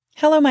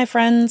Hello, my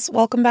friends.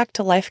 Welcome back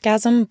to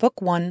Lifegasm,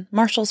 Book 1,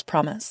 Marshall's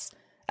Promise.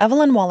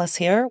 Evelyn Wallace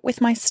here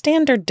with my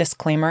standard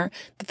disclaimer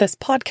that this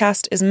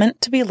podcast is meant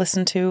to be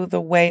listened to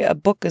the way a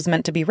book is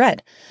meant to be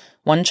read,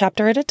 one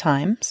chapter at a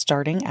time,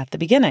 starting at the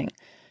beginning.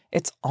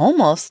 It's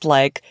almost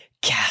like,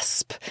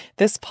 gasp,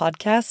 this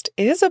podcast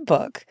is a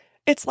book.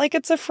 It's like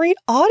it's a free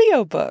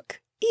audiobook.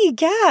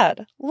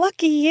 Egad,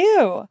 lucky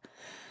you.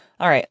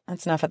 All right,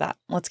 that's enough of that.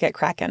 Let's get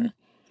cracking.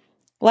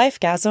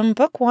 Lifegasm,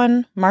 Book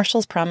 1,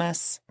 Marshall's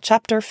Promise,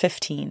 Chapter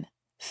 15,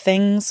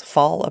 Things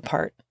Fall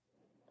Apart.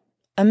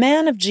 A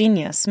man of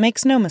genius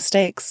makes no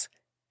mistakes.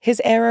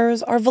 His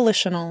errors are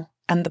volitional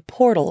and the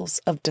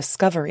portals of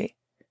discovery.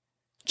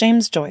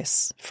 James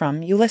Joyce,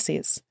 from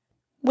Ulysses,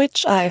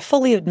 which I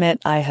fully admit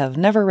I have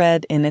never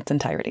read in its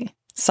entirety.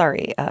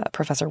 Sorry,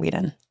 Professor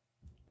Whedon.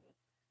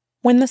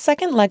 When the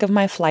second leg of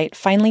my flight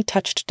finally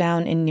touched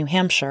down in New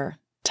Hampshire,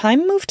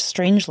 time moved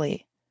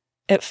strangely.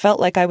 It felt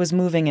like I was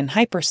moving in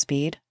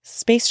hyperspeed,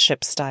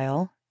 spaceship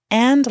style,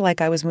 and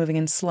like I was moving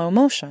in slow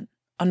motion,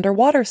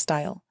 underwater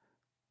style.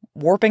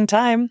 Warping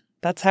time,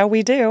 that's how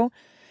we do.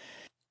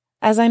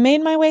 As I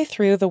made my way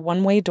through the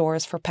one-way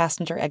doors for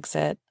passenger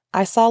exit,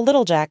 I saw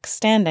Little Jack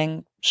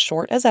standing,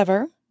 short as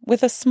ever,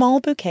 with a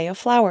small bouquet of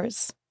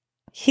flowers.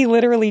 He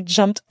literally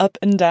jumped up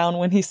and down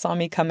when he saw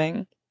me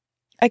coming.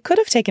 I could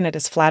have taken it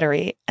as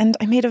flattery, and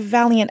I made a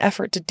valiant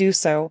effort to do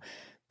so,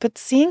 but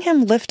seeing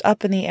him lift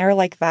up in the air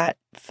like that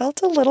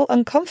felt a little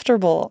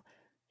uncomfortable.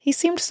 He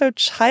seemed so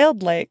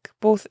childlike,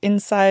 both in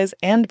size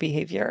and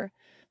behavior.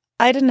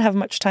 I didn't have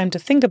much time to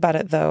think about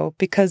it, though,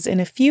 because in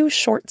a few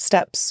short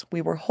steps,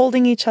 we were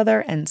holding each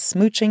other and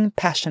smooching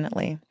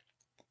passionately.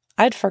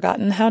 I'd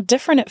forgotten how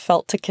different it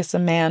felt to kiss a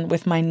man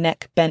with my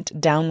neck bent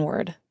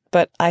downward,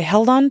 but I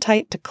held on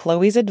tight to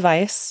Chloe's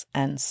advice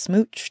and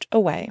smooched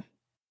away.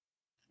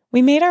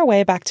 We made our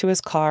way back to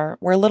his car,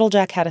 where Little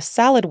Jack had a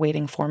salad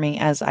waiting for me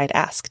as I'd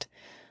asked.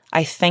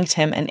 I thanked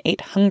him and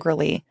ate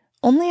hungrily,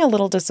 only a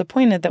little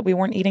disappointed that we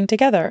weren't eating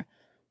together.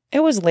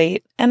 It was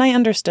late, and I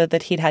understood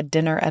that he'd had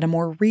dinner at a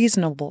more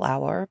reasonable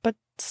hour, but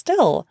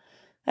still,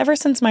 ever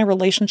since my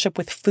relationship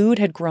with food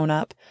had grown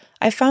up,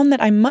 I found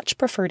that I much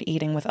preferred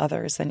eating with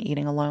others than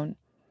eating alone.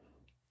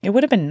 It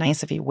would have been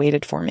nice if he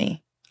waited for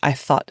me, I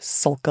thought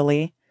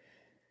sulkily.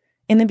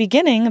 In the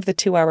beginning of the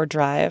 2-hour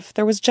drive,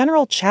 there was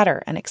general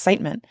chatter and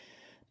excitement,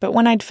 but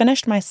when I'd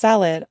finished my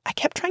salad, I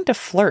kept trying to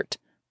flirt,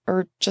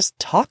 or just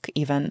talk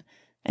even,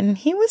 and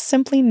he was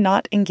simply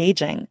not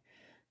engaging.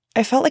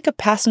 I felt like a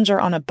passenger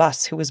on a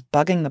bus who was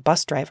bugging the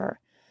bus driver.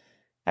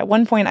 At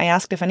one point, I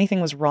asked if anything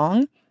was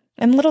wrong,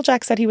 and Little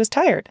Jack said he was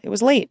tired. It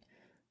was late.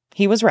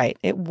 He was right.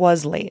 It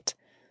was late.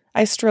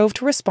 I strove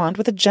to respond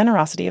with a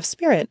generosity of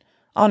spirit,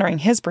 honoring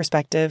his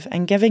perspective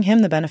and giving him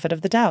the benefit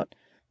of the doubt.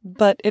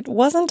 But it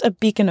wasn't a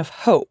beacon of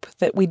hope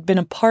that we'd been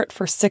apart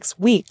for 6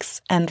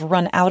 weeks and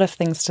run out of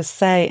things to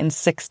say in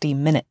 60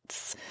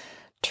 minutes.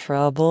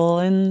 Trouble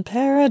in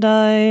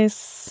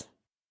paradise.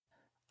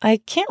 I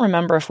can't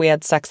remember if we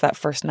had sex that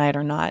first night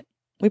or not.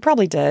 We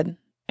probably did.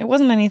 It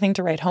wasn't anything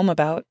to write home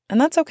about, and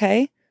that's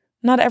okay.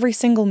 Not every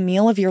single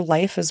meal of your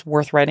life is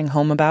worth writing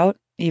home about,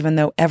 even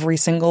though every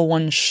single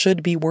one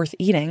should be worth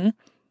eating.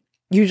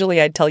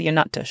 Usually I'd tell you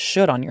not to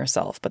should on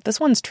yourself, but this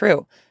one's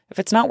true. If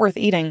it's not worth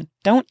eating,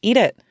 don't eat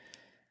it.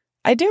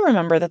 I do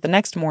remember that the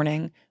next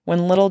morning,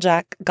 when Little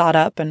Jack got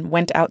up and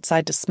went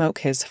outside to smoke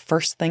his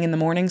first thing in the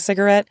morning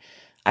cigarette,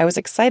 I was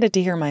excited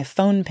to hear my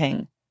phone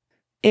ping.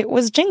 It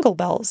was Jingle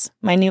Bells,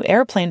 my new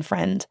airplane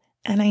friend,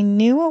 and I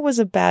knew it was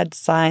a bad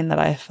sign that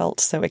I felt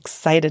so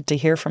excited to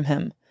hear from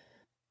him.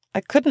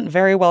 I couldn't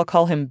very well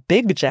call him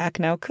Big Jack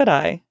now, could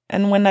I?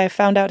 And when I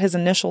found out his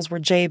initials were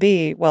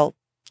JB, well,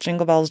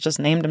 Jingle Bells just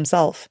named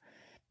himself.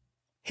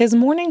 His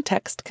morning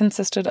text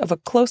consisted of a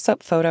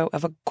close-up photo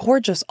of a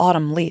gorgeous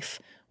autumn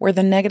leaf, where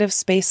the negative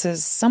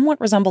spaces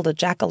somewhat resembled a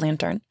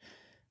jack-o'-lantern.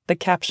 The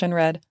caption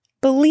read,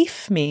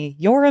 "Believe me,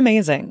 you're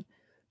amazing."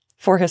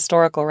 For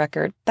historical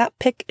record, that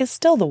pic is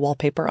still the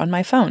wallpaper on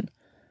my phone.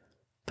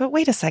 But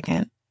wait a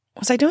second.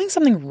 Was I doing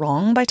something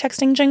wrong by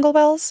texting Jingle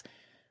Bells?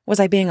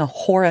 Was I being a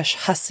whorish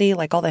hussy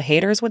like all the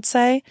haters would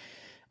say?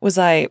 Was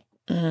I,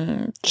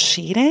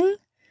 cheating?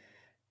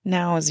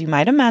 Now, as you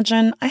might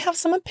imagine, I have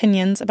some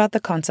opinions about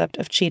the concept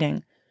of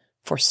cheating.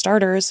 For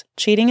starters,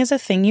 cheating is a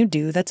thing you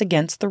do that's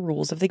against the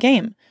rules of the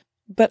game.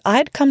 But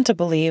I'd come to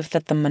believe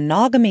that the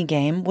monogamy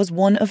game was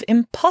one of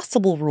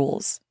impossible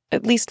rules,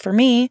 at least for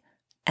me,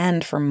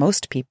 and for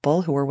most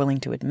people who were willing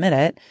to admit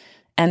it,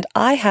 and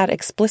I had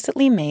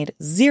explicitly made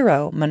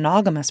 0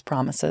 monogamous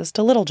promises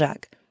to Little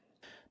Jack.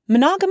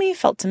 Monogamy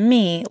felt to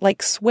me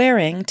like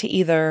swearing to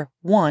either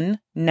 1,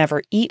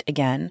 never eat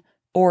again,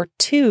 or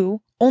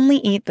 2, only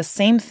eat the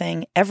same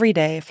thing every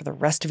day for the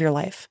rest of your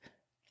life.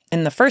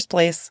 In the first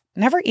place,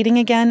 never eating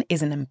again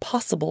is an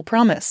impossible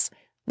promise,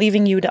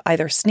 leaving you to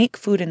either sneak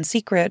food in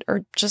secret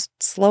or just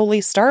slowly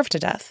starve to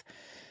death.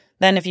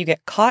 Then if you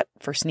get caught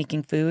for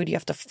sneaking food, you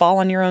have to fall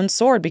on your own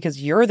sword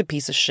because you're the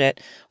piece of shit,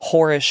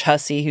 whorish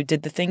hussy who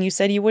did the thing you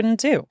said you wouldn't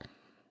do.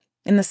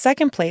 In the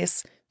second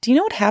place, do you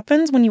know what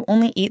happens when you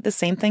only eat the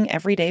same thing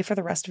every day for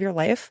the rest of your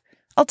life?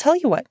 I'll tell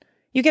you what.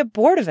 You get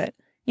bored of it.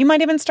 You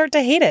might even start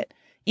to hate it,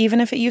 even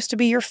if it used to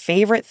be your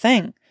favorite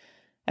thing.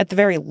 At the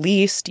very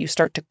least, you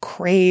start to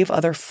crave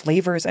other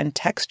flavors and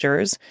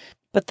textures,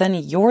 but then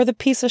you're the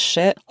piece of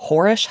shit,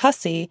 whorish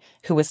hussy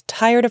who was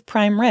tired of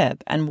prime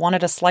rib and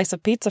wanted a slice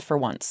of pizza for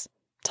once.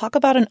 Talk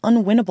about an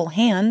unwinnable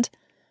hand.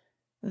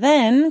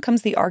 Then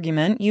comes the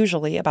argument,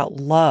 usually about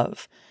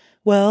love.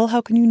 Well,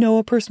 how can you know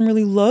a person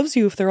really loves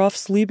you if they're off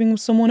sleeping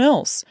with someone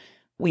else?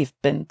 We've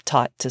been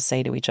taught to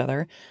say to each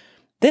other.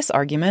 This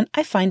argument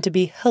I find to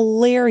be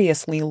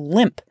hilariously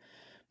limp.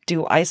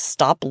 Do I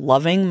stop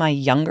loving my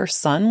younger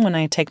son when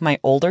I take my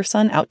older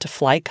son out to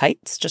fly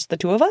kites, just the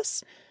two of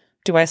us?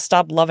 Do I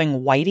stop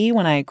loving Whitey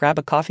when I grab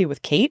a coffee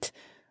with Kate?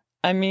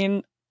 I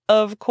mean,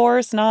 of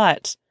course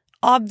not.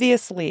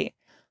 Obviously.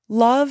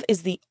 Love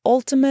is the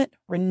ultimate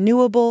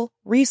renewable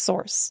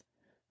resource.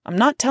 I'm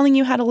not telling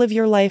you how to live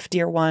your life,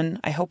 dear one.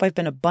 I hope I've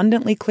been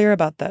abundantly clear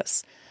about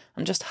this.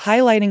 I'm just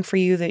highlighting for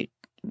you that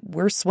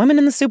we're swimming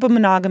in the soup of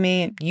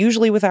monogamy,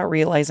 usually without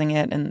realizing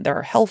it, and there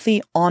are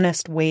healthy,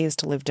 honest ways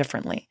to live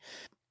differently.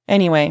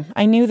 Anyway,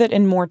 I knew that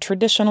in more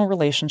traditional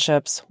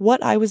relationships,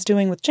 what I was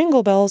doing with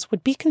Jingle Bells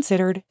would be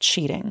considered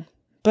cheating.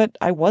 But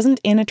I wasn't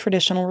in a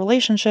traditional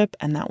relationship,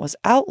 and that was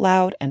out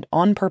loud and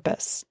on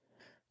purpose.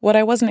 What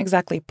I wasn't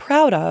exactly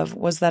proud of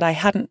was that I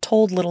hadn't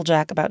told Little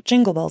Jack about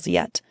Jingle Bells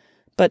yet.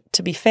 But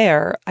to be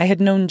fair, I had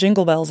known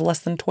Jingle Bells less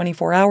than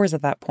 24 hours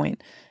at that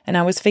point, and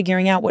I was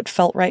figuring out what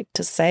felt right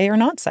to say or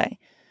not say.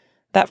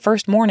 That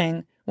first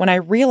morning, when I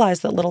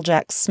realized that Little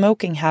Jack's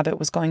smoking habit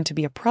was going to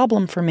be a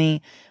problem for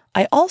me,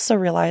 I also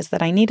realized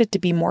that I needed to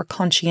be more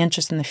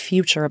conscientious in the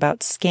future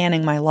about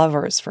scanning my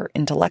lovers for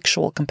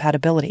intellectual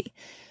compatibility.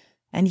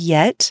 And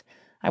yet,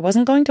 I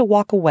wasn't going to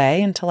walk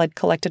away until I'd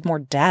collected more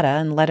data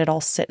and let it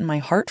all sit in my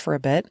heart for a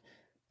bit.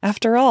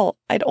 After all,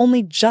 I'd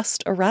only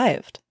just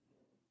arrived.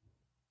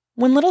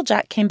 When Little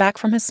Jack came back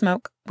from his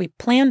smoke, we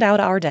planned out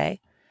our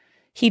day.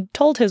 He'd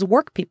told his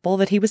work people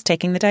that he was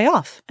taking the day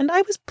off, and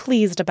I was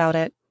pleased about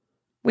it.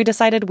 We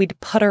decided we'd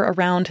putter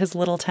around his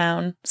little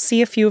town,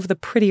 see a few of the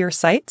prettier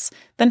sights,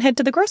 then head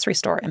to the grocery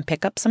store and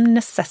pick up some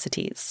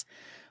necessities.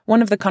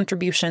 One of the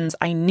contributions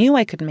I knew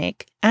I could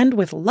make, and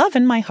with love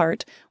in my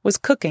heart, was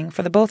cooking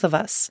for the both of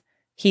us.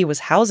 He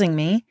was housing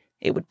me.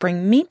 It would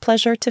bring me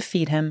pleasure to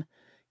feed him.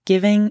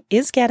 Giving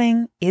is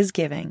getting, is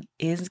giving,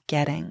 is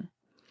getting.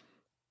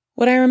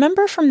 What I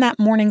remember from that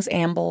morning's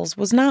ambles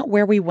was not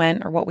where we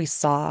went or what we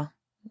saw.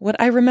 What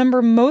I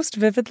remember most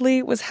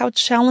vividly was how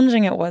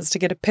challenging it was to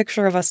get a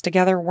picture of us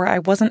together where I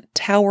wasn't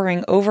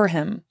towering over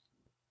him.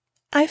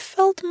 I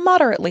felt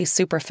moderately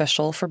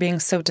superficial for being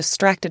so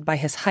distracted by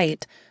his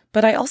height,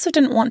 but I also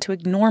didn't want to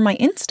ignore my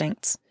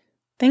instincts.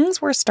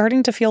 Things were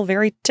starting to feel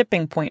very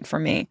tipping point for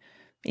me,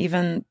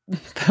 even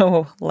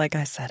though, like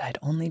I said, I'd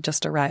only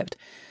just arrived.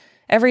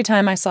 Every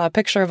time I saw a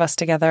picture of us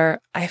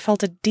together, I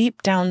felt a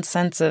deep down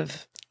sense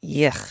of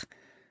yuck.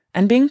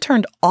 And being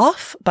turned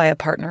off by a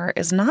partner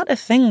is not a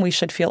thing we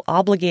should feel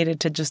obligated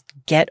to just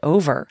get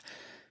over.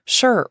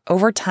 Sure,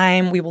 over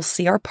time we will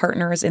see our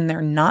partners in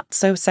their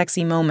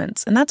not-so-sexy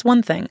moments, and that's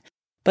one thing.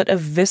 But a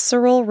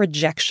visceral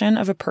rejection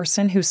of a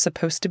person who's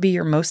supposed to be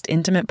your most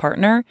intimate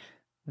partner,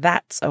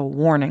 that's a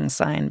warning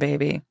sign,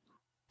 baby.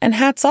 And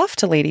hats off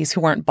to ladies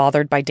who aren't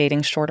bothered by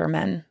dating shorter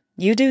men.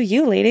 You do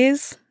you,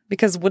 ladies.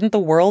 Because wouldn't the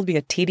world be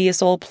a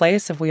tedious old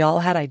place if we all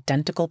had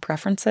identical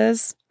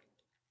preferences?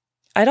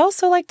 I'd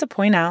also like to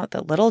point out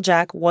that Little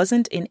Jack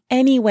wasn't in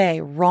any way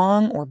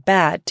wrong or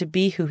bad to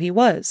be who he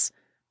was.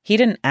 He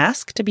didn't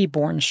ask to be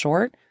born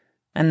short,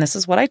 and this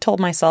is what I told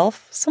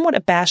myself, somewhat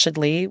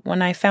abashedly,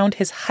 when I found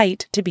his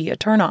height to be a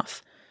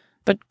turnoff.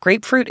 But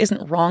grapefruit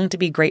isn't wrong to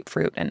be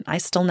grapefruit, and I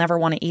still never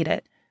want to eat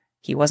it.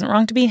 He wasn't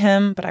wrong to be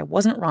him, but I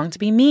wasn't wrong to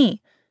be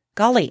me.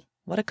 Golly,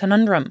 what a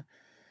conundrum.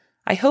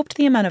 I hoped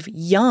the amount of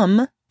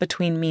yum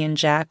between me and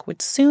Jack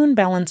would soon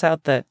balance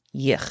out the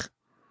yuck.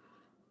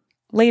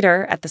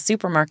 Later, at the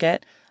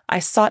supermarket, I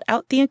sought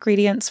out the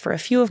ingredients for a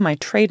few of my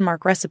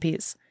trademark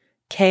recipes: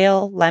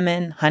 kale,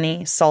 lemon,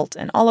 honey, salt,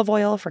 and olive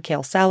oil for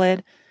kale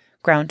salad,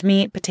 ground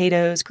meat,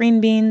 potatoes, green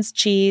beans,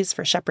 cheese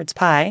for shepherd's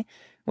pie,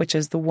 which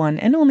is the one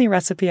and only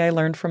recipe I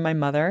learned from my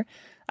mother.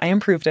 I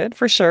improved it,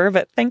 for sure,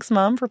 but thanks,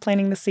 Mom, for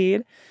planting the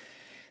seed.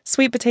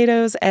 Sweet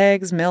potatoes,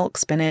 eggs, milk,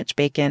 spinach,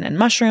 bacon, and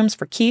mushrooms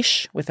for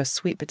quiche with a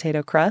sweet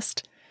potato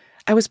crust.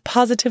 I was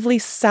positively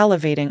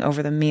salivating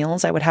over the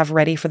meals I would have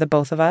ready for the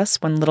both of us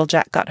when Little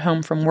Jack got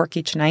home from work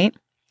each night.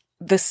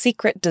 The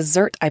secret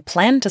dessert I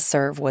planned to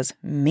serve was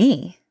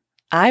me.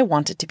 I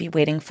wanted to be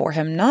waiting for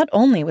him not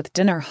only with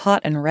dinner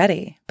hot and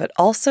ready, but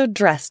also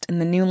dressed in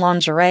the new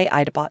lingerie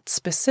I'd bought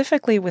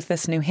specifically with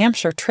this New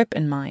Hampshire trip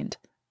in mind.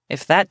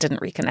 If that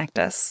didn't reconnect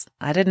us,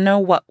 I didn't know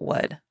what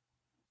would.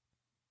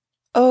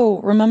 "Oh,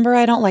 remember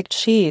I don't like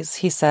cheese,"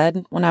 he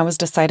said, when I was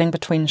deciding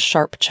between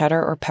sharp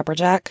cheddar or pepper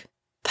jack.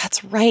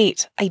 That's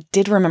right. I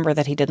did remember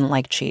that he didn't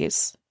like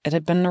cheese. It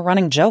had been a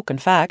running joke, in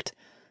fact.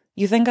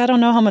 "You think I don't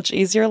know how much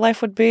easier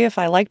life would be if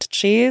I liked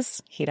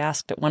cheese?" he'd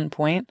asked at one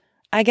point.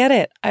 "I get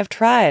it. I've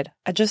tried.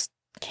 I just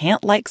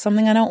can't like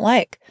something I don't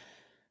like."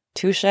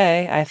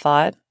 Touché, I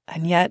thought.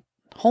 And yet,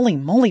 holy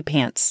moly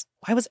pants.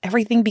 Why was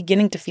everything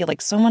beginning to feel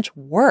like so much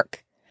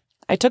work?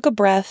 I took a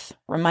breath,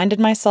 reminded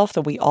myself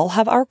that we all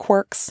have our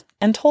quirks,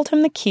 and told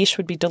him the quiche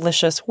would be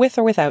delicious with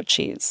or without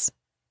cheese.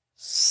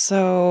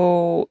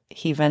 So,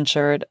 he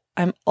ventured,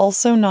 I'm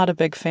also not a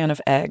big fan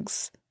of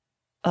eggs.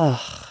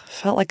 Ugh,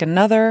 felt like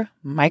another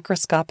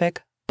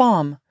microscopic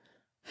bomb.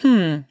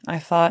 I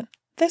thought,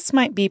 this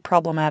might be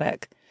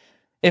problematic.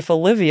 If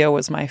Olivia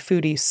was my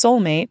foodie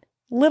soulmate,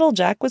 little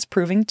Jack was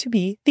proving to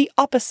be the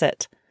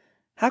opposite.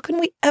 How can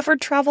we ever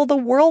travel the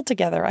world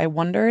together, I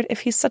wondered,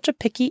 if he's such a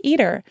picky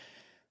eater?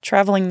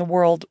 Traveling the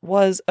world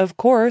was, of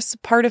course,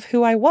 part of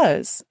who I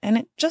was, and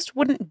it just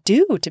wouldn't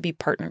do to be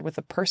partnered with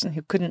a person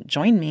who couldn't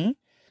join me.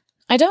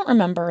 I don't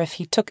remember if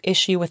he took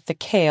issue with the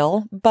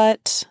kale,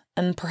 but,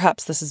 and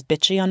perhaps this is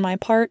bitchy on my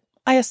part,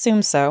 I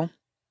assume so.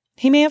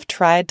 He may have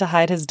tried to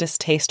hide his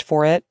distaste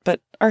for it, but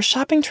our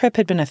shopping trip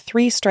had been a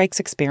 3-strikes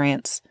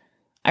experience.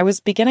 I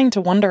was beginning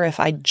to wonder if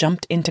I'd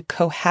jumped into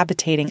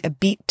cohabitating a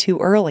beat too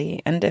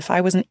early, and if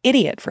I was an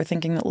idiot for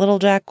thinking that little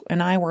Jack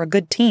and I were a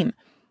good team.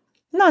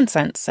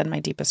 Nonsense, said my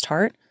deepest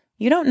heart.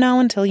 You don't know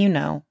until you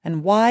know,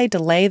 and why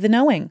delay the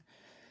knowing?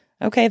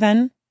 Okay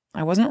then,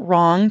 I wasn't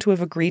wrong to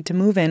have agreed to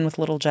move in with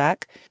little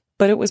Jack,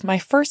 but it was my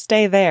first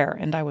day there,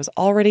 and I was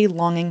already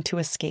longing to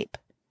escape.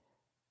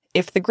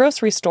 If the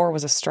grocery store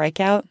was a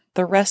strikeout,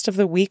 the rest of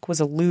the week was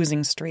a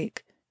losing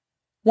streak.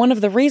 One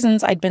of the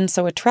reasons I'd been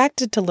so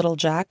attracted to little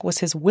Jack was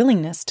his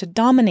willingness to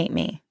dominate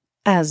me,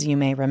 as you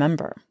may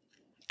remember.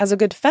 As a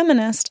good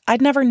feminist,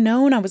 I'd never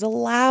known I was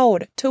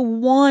allowed to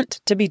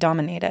want to be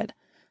dominated.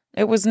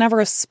 It was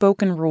never a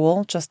spoken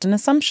rule, just an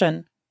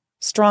assumption.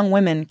 Strong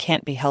women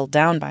can't be held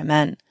down by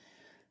men.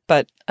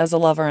 But as a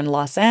lover in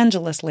Los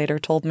Angeles later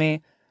told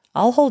me,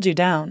 I'll hold you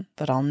down,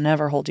 but I'll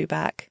never hold you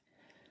back.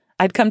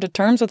 I'd come to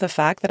terms with the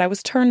fact that I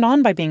was turned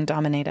on by being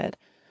dominated.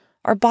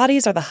 Our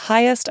bodies are the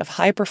highest of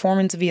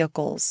high-performance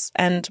vehicles,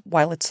 and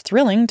while it's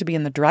thrilling to be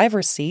in the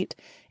driver's seat,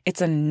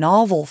 it's a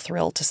novel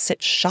thrill to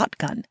sit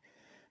shotgun.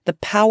 The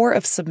power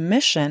of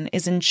submission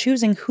is in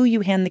choosing who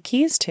you hand the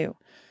keys to.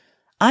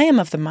 I am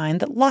of the mind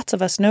that lots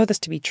of us know this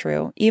to be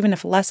true, even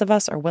if less of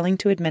us are willing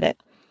to admit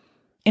it.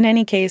 In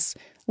any case,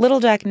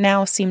 little Jack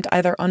now seemed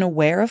either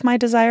unaware of my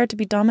desire to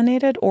be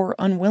dominated or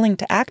unwilling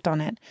to act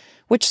on it,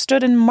 which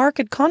stood in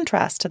marked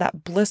contrast to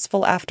that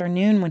blissful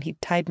afternoon when he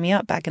tied me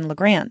up back in La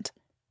Grande.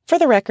 For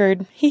the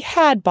record, he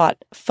had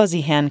bought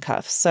fuzzy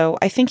handcuffs, so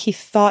I think he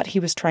thought he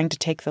was trying to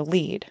take the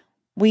lead.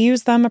 We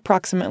used them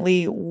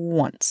approximately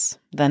once,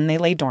 then they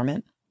lay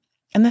dormant.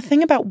 And the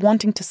thing about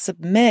wanting to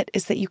submit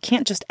is that you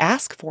can't just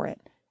ask for it.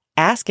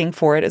 Asking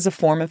for it is a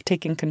form of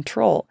taking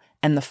control,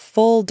 and the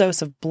full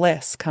dose of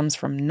bliss comes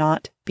from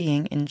not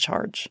being in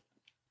charge.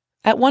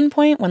 At one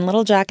point, when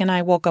little Jack and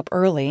I woke up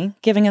early,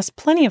 giving us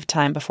plenty of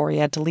time before he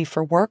had to leave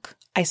for work,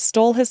 I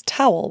stole his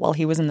towel while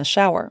he was in the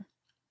shower.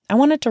 I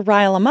wanted to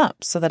rile him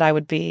up so that I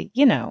would be,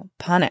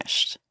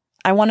 punished.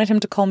 I wanted him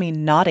to call me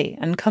naughty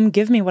and come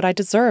give me what I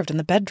deserved in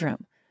the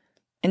bedroom.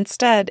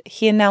 Instead,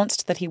 he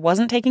announced that he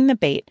wasn't taking the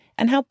bait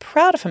and how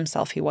proud of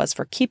himself he was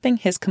for keeping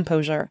his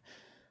composure.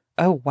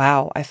 Oh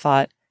wow, I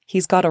thought.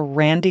 He's got a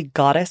randy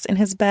goddess in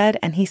his bed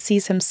and he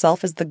sees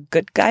himself as the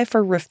good guy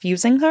for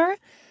refusing her?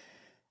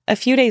 A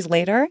few days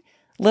later,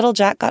 little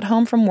Jack got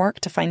home from work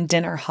to find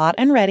dinner hot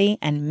and ready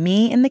and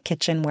me in the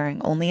kitchen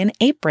wearing only an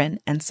apron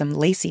and some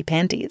lacy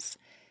panties.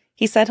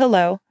 He said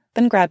hello,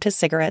 then grabbed his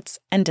cigarettes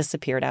and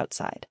disappeared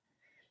outside.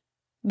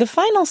 The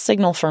final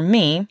signal for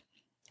me,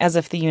 as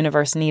if the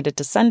universe needed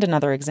to send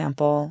another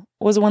example,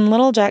 was when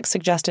little Jack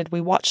suggested we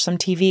watch some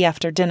TV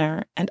after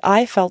dinner, and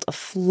I felt a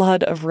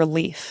flood of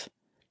relief.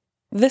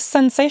 This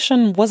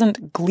sensation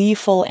wasn't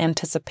gleeful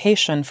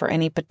anticipation for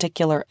any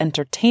particular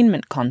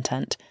entertainment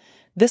content.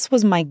 This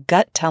was my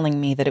gut telling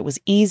me that it was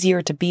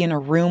easier to be in a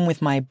room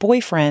with my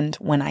boyfriend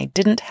when I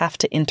didn't have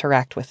to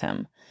interact with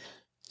him.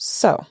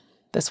 So,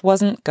 this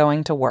wasn't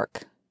going to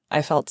work.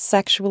 I felt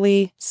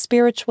sexually,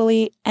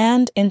 spiritually,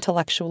 and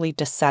intellectually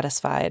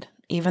dissatisfied,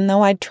 even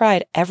though I'd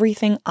tried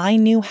everything I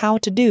knew how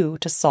to do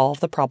to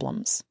solve the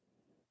problems.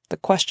 The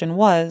question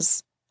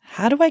was,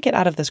 how do I get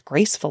out of this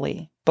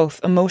gracefully, both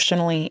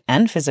emotionally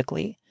and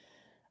physically?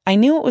 I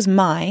knew it was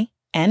my,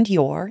 and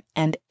your,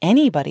 and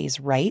anybody's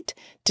right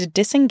to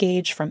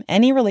disengage from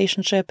any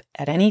relationship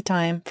at any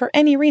time for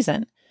any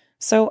reason,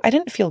 so I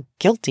didn't feel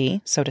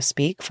guilty, so to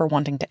speak, for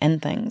wanting to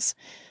end things.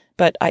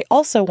 But I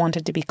also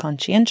wanted to be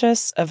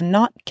conscientious of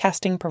not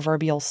casting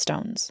proverbial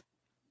stones.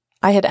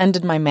 I had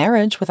ended my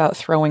marriage without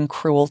throwing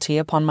cruelty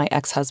upon my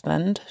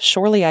ex-husband.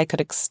 Surely I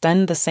could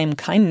extend the same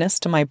kindness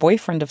to my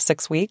boyfriend of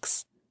 6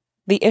 weeks.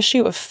 The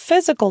issue of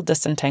physical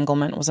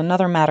disentanglement was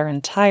another matter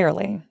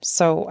entirely,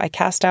 so I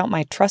cast out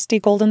my trusty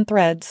golden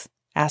threads,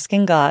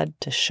 asking God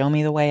to show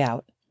me the way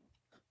out.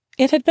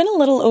 It had been a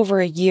little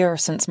over a year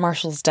since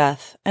Marshall's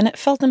death, and it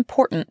felt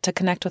important to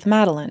connect with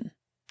Madeline.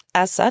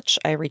 As such,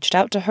 I reached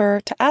out to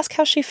her to ask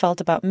how she felt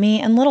about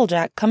me and little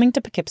Jack coming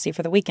to Poughkeepsie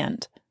for the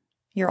weekend.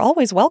 "You're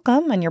always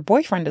welcome, and your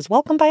boyfriend is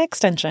welcome by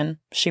extension,"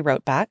 she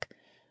wrote back.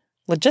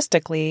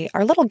 Logistically,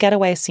 our little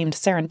getaway seemed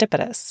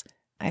serendipitous.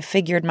 I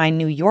figured my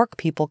New York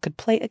people could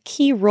play a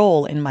key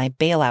role in my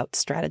bailout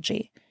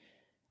strategy.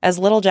 As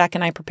Little Jack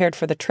and I prepared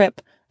for the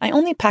trip, I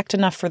only packed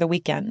enough for the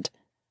weekend.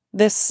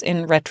 This,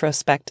 in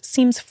retrospect,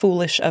 seems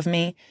foolish of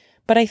me,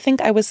 but I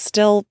think I was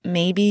still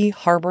maybe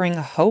harboring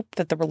a hope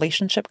that the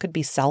relationship could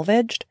be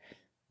salvaged.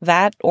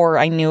 That, or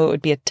I knew it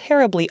would be a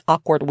terribly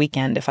awkward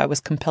weekend if I was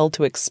compelled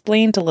to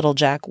explain to Little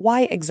Jack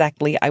why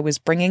exactly I was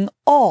bringing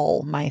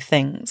all my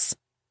things.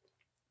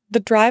 The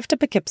drive to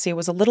Poughkeepsie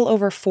was a little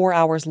over 4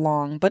 hours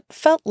long, but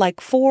felt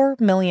like 4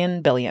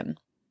 million billion.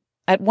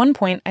 At one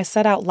point, I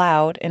said out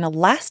loud, in a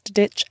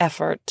last-ditch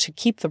effort to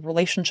keep the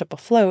relationship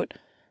afloat,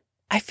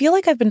 I feel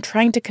like I've been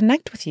trying to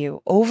connect with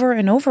you over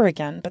and over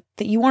again, but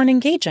that you aren't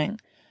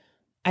engaging.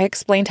 I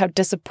explained how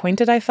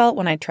disappointed I felt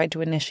when I tried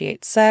to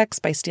initiate sex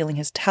by stealing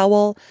his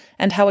towel,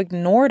 and how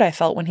ignored I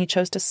felt when he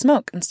chose to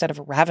smoke instead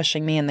of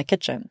ravishing me in the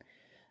kitchen.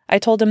 I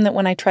told him that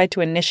when I tried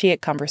to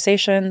initiate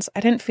conversations, I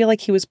didn't feel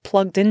like he was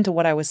plugged into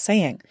what I was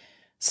saying,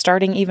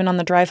 starting even on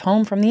the drive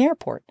home from the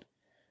airport.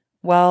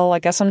 Well, I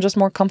guess I'm just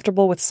more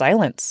comfortable with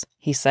silence,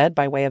 he said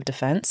by way of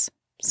defense.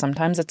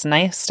 Sometimes it's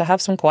nice to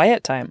have some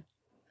quiet time.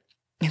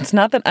 It's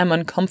not that I'm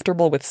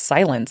uncomfortable with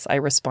silence, I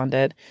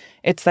responded.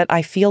 It's that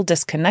I feel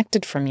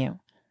disconnected from you.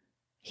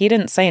 He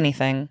didn't say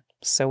anything,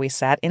 so we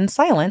sat in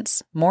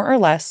silence, more or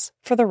less,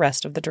 for the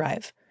rest of the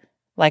drive.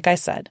 Like I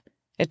said,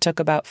 it took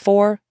about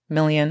 4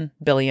 million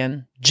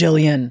billion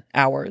jillion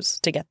hours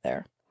to get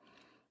there.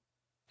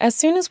 As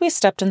soon as we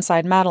stepped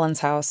inside Madeline's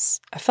house,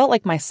 I felt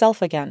like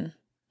myself again.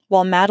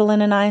 While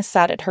Madeline and I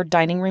sat at her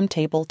dining room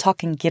table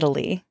talking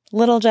giddily,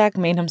 Little Jack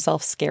made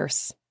himself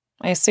scarce.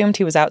 I assumed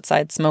he was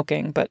outside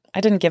smoking, but I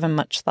didn't give him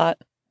much thought.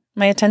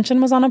 My attention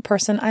was on a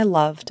person I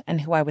loved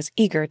and who I was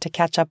eager to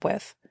catch up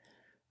with.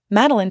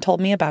 Madeline told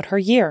me about her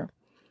year.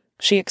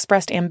 She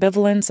expressed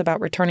ambivalence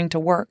about returning to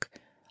work.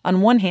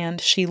 On one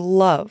hand, she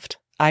loved,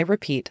 I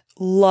repeat,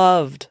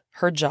 loved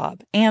her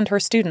job and her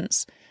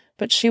students,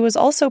 but she was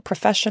also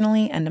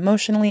professionally and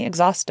emotionally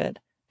exhausted,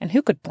 and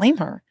who could blame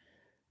her?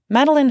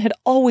 Madeline had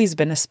always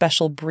been a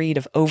special breed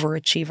of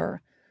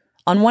overachiever.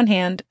 On one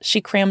hand, she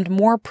crammed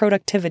more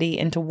productivity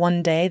into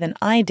one day than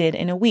I did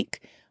in a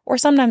week, or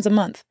sometimes a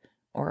month,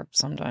 or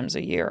sometimes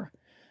a year.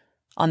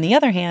 On the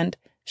other hand,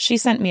 she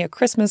sent me a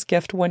Christmas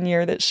gift one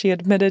year that she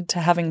admitted to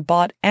having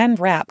bought and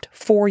wrapped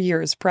 4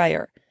 years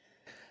prior.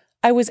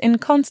 I was in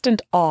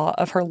constant awe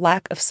of her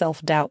lack of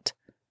self-doubt.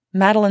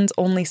 Madeline's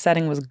only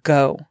setting was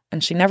go,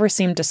 and she never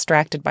seemed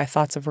distracted by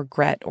thoughts of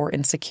regret or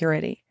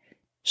insecurity.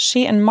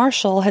 She and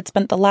Marshall had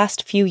spent the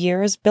last few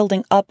years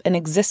building up an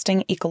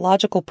existing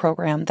ecological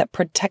program that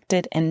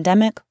protected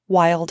endemic,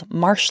 wild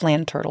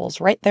marshland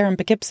turtles right there in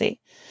Poughkeepsie.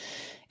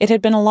 It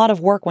had been a lot of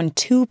work when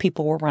 2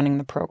 people were running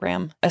the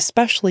program,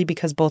 especially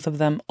because both of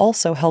them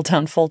also held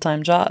down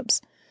full-time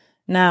jobs.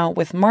 Now,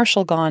 with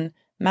Marshall gone,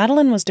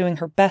 Madeline was doing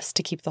her best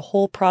to keep the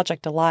whole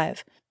project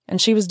alive, and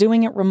she was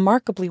doing it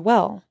remarkably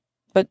well.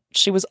 But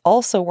she was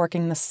also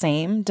working the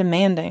same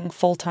demanding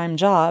full-time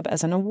job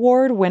as an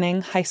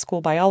award-winning high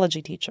school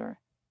biology teacher.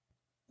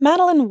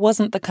 Madeline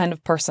wasn't the kind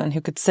of person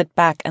who could sit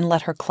back and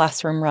let her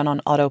classroom run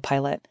on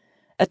autopilot.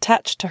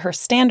 Attached to her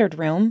standard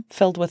room,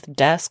 filled with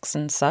desks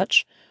and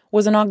such,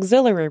 was an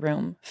auxiliary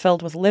room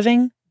filled with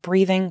living,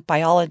 breathing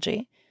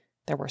biology.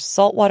 There were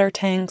saltwater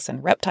tanks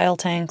and reptile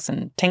tanks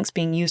and tanks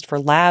being used for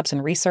labs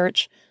and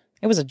research.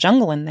 It was a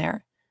jungle in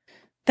there.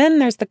 Then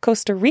there's the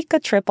Costa Rica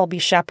trip I'll be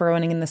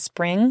chaperoning in the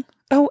spring.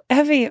 Oh,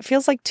 Evie, it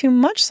feels like too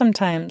much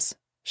sometimes,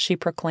 she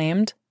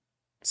proclaimed.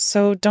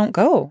 So don't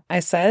go,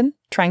 I said,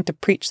 trying to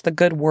preach the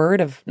good word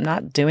of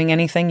not doing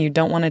anything you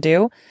don't want to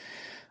do.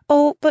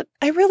 Oh, but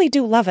I really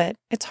do love it.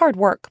 It's hard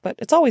work, but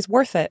it's always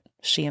worth it,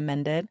 she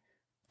amended.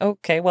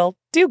 Okay, well,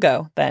 do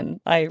go, then.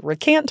 I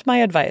recant my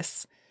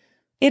advice.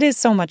 It is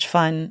so much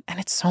fun, and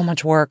it's so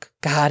much work.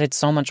 God, it's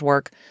so much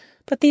work.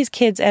 But these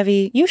kids,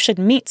 Evie, you should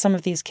meet some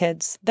of these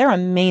kids. They're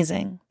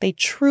amazing. They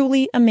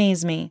truly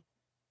amaze me.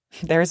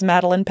 There's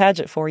Madeline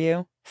Paget for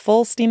you,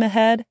 full steam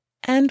ahead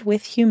and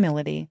with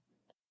humility.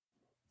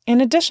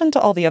 In addition to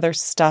all the other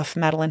stuff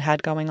Madeline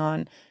had going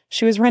on,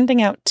 she was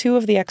renting out 2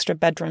 of the extra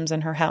bedrooms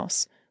in her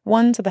house,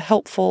 one to the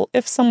helpful,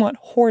 if somewhat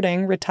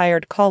hoarding,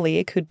 retired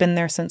colleague who'd been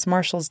there since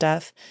Marshall's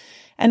death,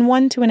 and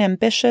one to an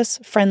ambitious,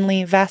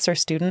 friendly Vassar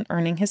student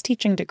earning his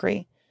teaching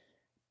degree.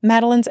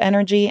 Madeline's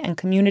energy and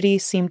community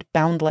seemed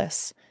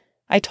boundless.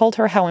 I told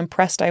her how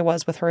impressed I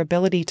was with her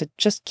ability to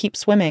just keep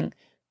swimming.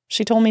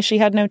 She told me she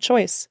had no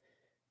choice.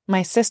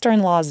 My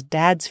sister-in-law's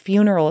dad's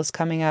funeral is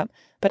coming up,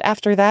 but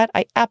after that,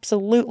 I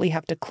absolutely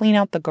have to clean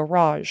out the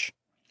garage.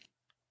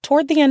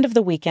 Toward the end of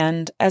the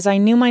weekend, as I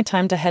knew my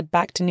time to head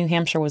back to New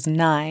Hampshire was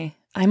nigh,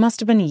 I must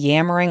have been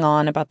yammering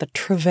on about the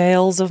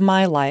travails of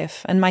my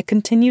life and my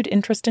continued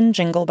interest in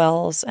Jingle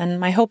Bells and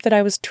my hope that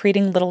I was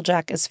treating Little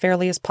Jack as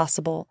fairly as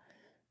possible.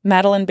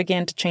 Madeline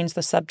began to change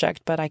the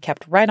subject, but I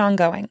kept right on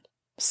going.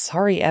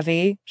 Sorry,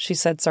 Evie, she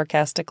said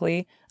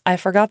sarcastically. I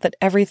forgot that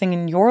everything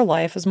in your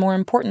life is more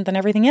important than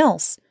everything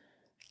else.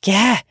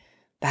 Yeah,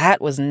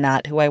 that was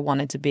not who I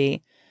wanted to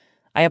be.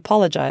 I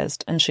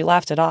apologized, and she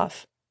laughed it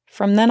off.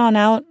 From then on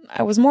out,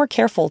 I was more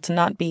careful to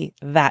not be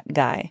that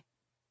guy.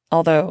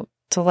 Although,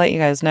 to let you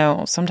guys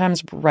know,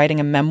 sometimes writing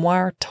a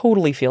memoir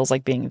totally feels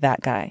like being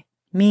that guy.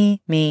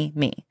 Me, me,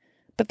 me.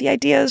 But the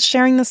idea is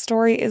sharing the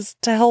story is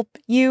to help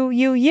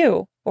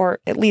you, or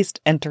at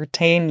least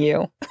entertain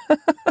you.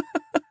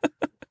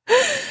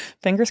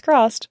 Fingers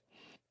crossed.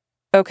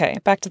 Okay,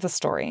 back to the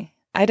story.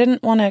 I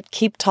didn't want to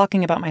keep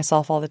talking about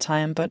myself all the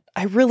time, but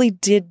I really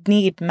did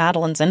need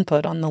Madeline's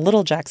input on the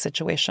Little Jack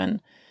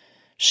situation.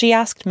 She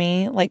asked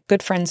me, like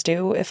good friends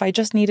do, if I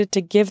just needed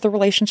to give the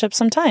relationship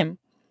some time.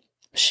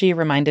 She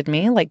reminded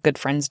me, like good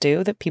friends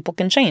do, that people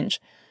can change.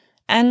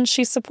 And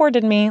she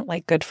supported me,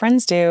 like good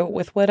friends do,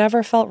 with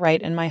whatever felt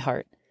right in my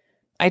heart.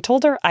 I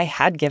told her I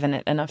had given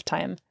it enough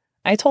time.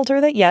 I told her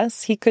that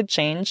yes, he could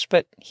change,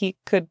 but he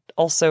could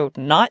also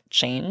not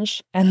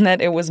change, and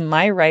that it was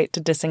my right to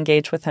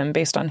disengage with him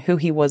based on who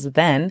he was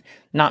then,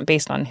 not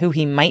based on who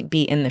he might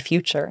be in the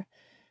future.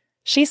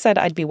 She said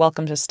I'd be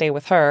welcome to stay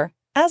with her,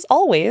 as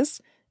always,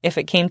 if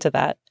it came to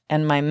that,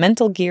 and my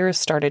mental gears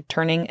started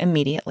turning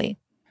immediately.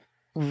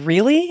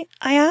 Really?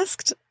 I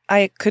asked.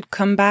 I could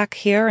come back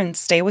here and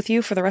stay with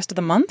you for the rest of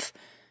the month?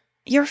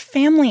 You're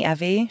family,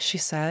 Evie, she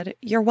said.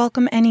 You're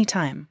welcome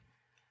anytime.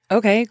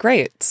 Okay,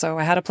 great. So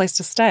I had a place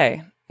to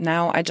stay.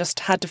 Now I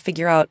just had to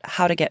figure out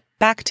how to get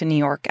back to New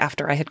York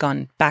after I had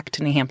gone back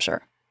to New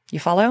Hampshire. You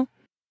follow?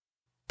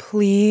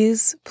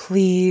 Please,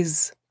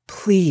 please,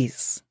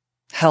 please,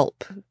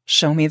 help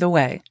show me the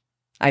way,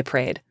 I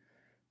prayed.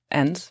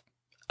 And,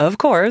 of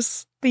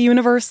course, the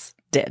universe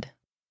did.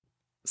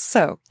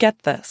 So,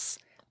 get this.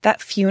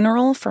 That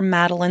funeral for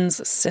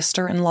Madeline's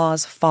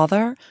sister-in-law's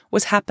father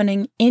was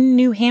happening in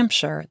New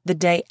Hampshire the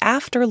day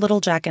after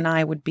Little Jack and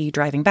I would be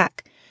driving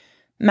back.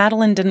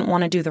 Madeline didn't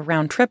want to do the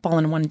round trip all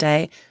in one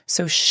day,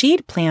 so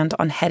she'd planned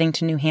on heading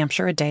to New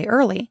Hampshire a day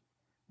early.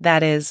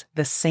 That is,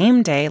 the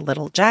same day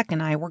Little Jack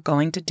and I were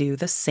going to do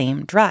the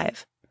same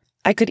drive.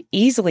 I could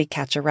easily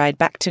catch a ride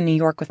back to New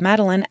York with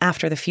Madeline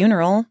after the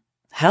funeral.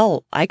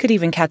 Hell, I could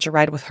even catch a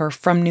ride with her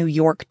from New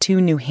York to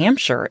New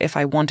Hampshire if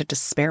I wanted to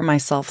spare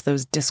myself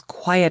those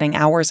disquieting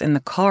hours in the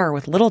car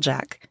with Little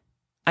Jack.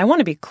 I want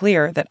to be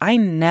clear that I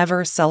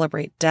never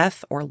celebrate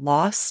death or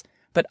loss,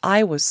 but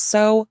I was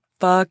so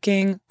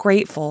fucking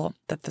grateful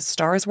that the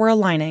stars were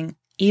aligning,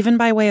 even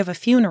by way of a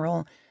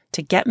funeral,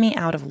 to get me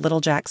out of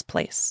Little Jack's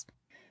place.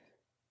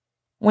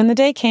 When the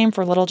day came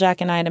for Little Jack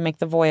and I to make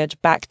the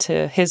voyage back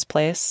to his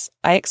place,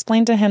 I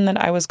explained to him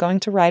that I was going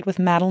to ride with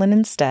Madeline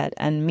instead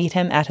and meet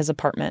him at his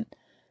apartment.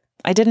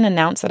 I didn't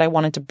announce that I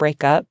wanted to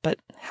break up, but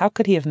how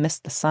could he have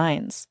missed the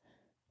signs?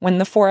 When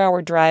the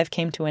 4-hour drive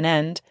came to an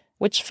end,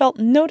 which felt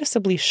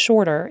noticeably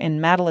shorter in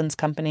Madeline's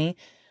company,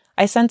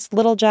 I sensed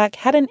Little Jack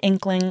had an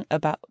inkling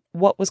about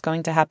what was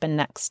going to happen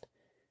next.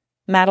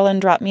 Madeline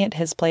dropped me at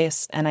his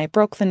place, and I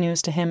broke the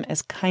news to him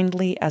as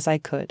kindly as I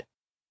could.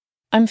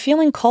 I'm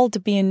feeling called to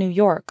be in New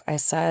York, I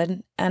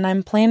said, and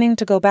I'm planning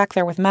to go back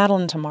there with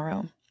Madeline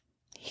tomorrow.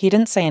 He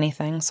didn't say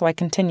anything, so I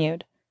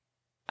continued.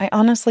 I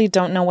honestly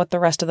don't know what the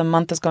rest of the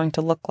month is going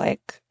to look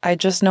like. I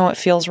just know it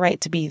feels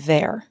right to be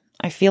there.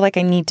 I feel like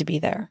I need to be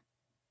there.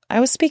 I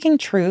was speaking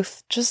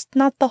truth, just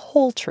not the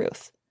whole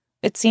truth.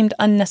 It seemed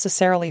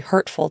unnecessarily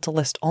hurtful to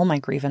list all my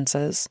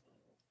grievances.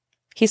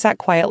 He sat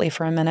quietly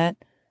for a minute.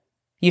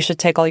 You should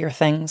take all your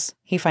things,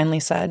 he finally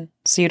said,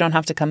 so you don't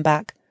have to come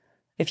back.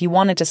 If you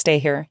wanted to stay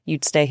here,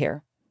 you'd stay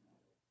here.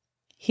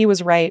 He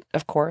was right,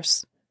 of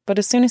course, but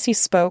as soon as he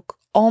spoke,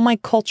 all my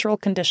cultural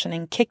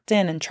conditioning kicked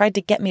in and tried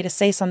to get me to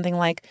say something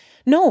like,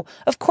 no,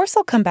 of course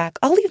I'll come back.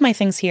 I'll leave my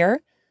things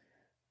here.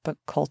 But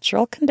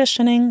cultural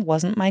conditioning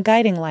wasn't my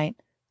guiding light,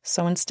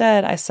 so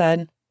instead I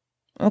said,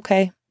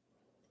 okay.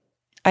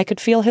 I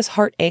could feel his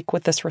heart ache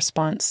with this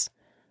response.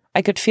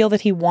 I could feel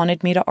that he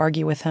wanted me to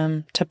argue with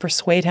him, to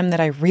persuade him that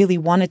I really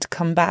wanted to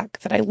come back,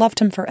 that I loved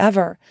him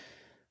forever.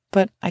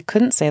 But I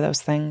couldn't say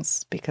those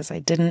things because I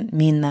didn't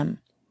mean them.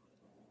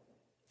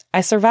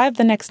 I survived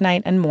the next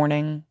night and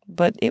morning,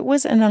 but it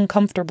was an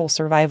uncomfortable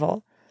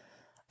survival.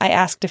 I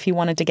asked if he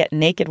wanted to get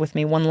naked with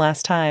me one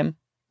last time.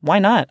 Why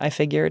not, I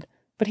figured,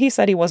 but he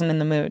said he wasn't in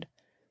the mood.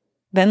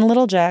 Then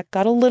Little Jack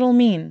got a little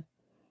mean.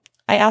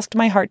 I asked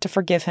my heart to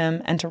forgive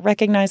him and to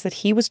recognize that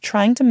he was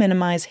trying to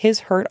minimize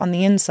his hurt on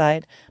the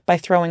inside by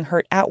throwing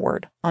hurt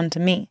outward onto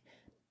me.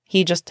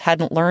 He just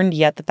hadn't learned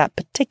yet that that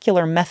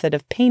particular method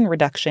of pain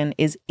reduction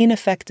is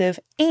ineffective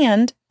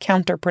and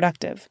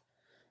counterproductive.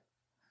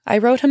 I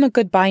wrote him a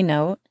goodbye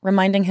note,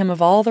 reminding him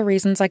of all the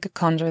reasons I could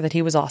conjure that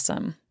he was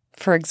awesome.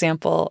 For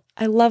example,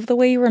 I love the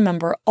way you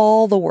remember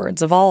all the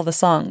words of all the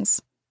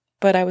songs.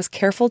 But I was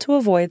careful to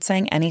avoid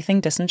saying anything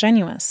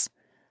disingenuous.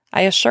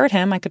 I assured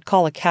him I could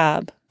call a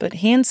cab, but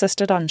he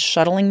insisted on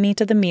shuttling me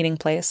to the meeting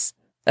place,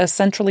 a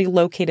centrally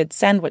located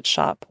sandwich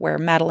shop where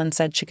Madeline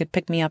said she could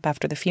pick me up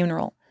after the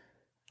funeral.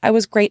 I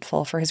was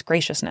grateful for his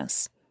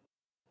graciousness.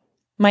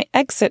 My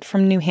exit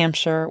from New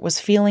Hampshire was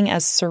feeling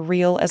as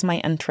surreal as my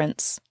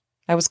entrance.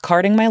 I was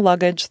carting my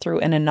luggage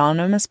through an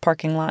anonymous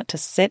parking lot to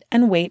sit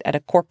and wait at a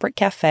corporate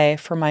cafe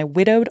for my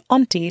widowed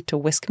auntie to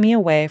whisk me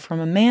away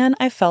from a man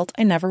I felt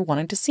I never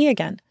wanted to see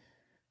again.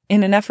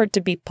 In an effort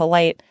to be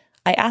polite,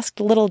 I asked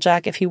Little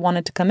Jack if he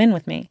wanted to come in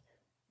with me.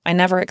 I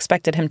never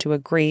expected him to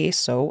agree,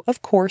 so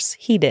of course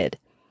he did.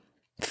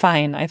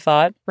 Fine, I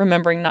thought,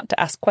 remembering not to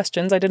ask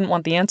questions I didn't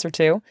want the answer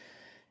to.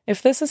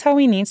 If this is how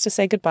he needs to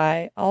say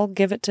goodbye, I'll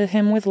give it to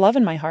him with love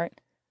in my heart.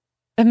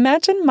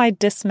 Imagine my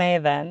dismay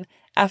then,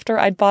 after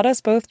I'd bought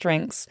us both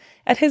drinks,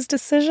 at his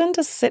decision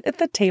to sit at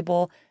the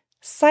table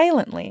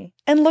silently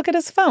and look at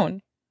his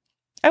phone.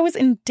 I was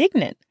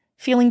indignant,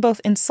 feeling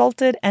both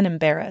insulted and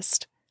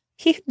embarrassed.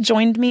 He had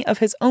joined me of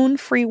his own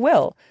free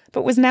will,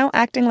 but was now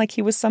acting like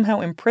he was somehow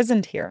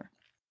imprisoned here.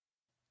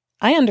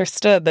 I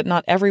understood that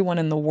not everyone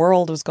in the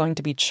world was going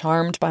to be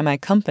charmed by my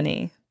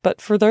company, but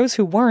for those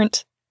who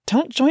weren't,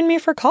 don't join me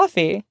for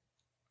coffee.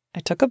 I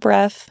took a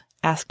breath,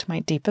 asked my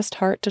deepest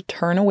heart to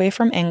turn away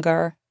from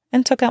anger,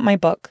 and took out my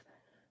book.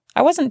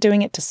 I wasn't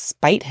doing it to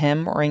spite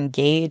him or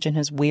engage in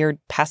his weird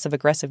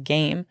passive-aggressive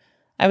game.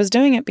 I was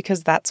doing it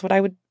because that's what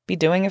I would be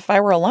doing if I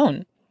were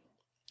alone.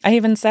 I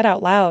even said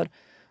out loud,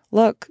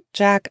 "Look,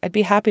 Jack, I'd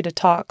be happy to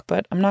talk,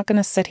 but I'm not going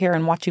to sit here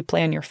and watch you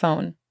play on your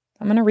phone.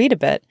 I'm going to read a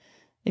bit.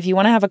 If you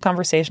want to have a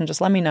conversation,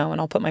 just let me know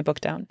and I'll put my book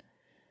down."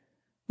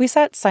 We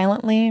sat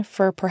silently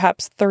for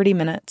perhaps 30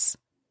 minutes.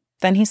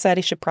 Then he said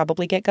he should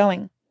probably get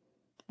going.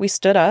 We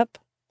stood up,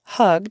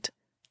 hugged,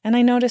 and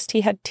I noticed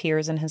he had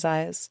tears in his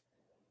eyes.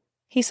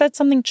 He said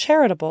something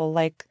charitable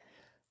like,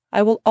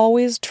 "I will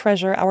always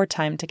treasure our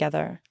time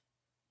together."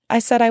 I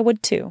said I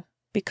would too,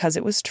 because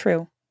it was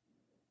true.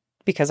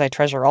 Because I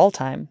treasure all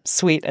time,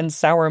 sweet and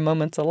sour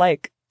moments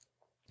alike.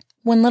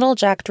 When little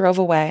Jack drove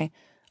away,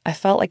 I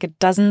felt like a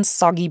dozen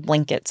soggy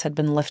blankets had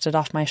been lifted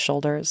off my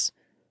shoulders.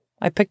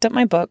 I picked up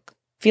my book,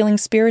 feeling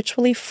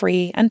spiritually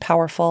free and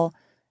powerful,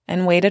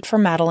 and waited for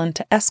Madeline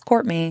to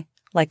escort me,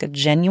 like a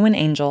genuine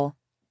angel,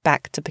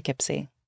 back to Poughkeepsie.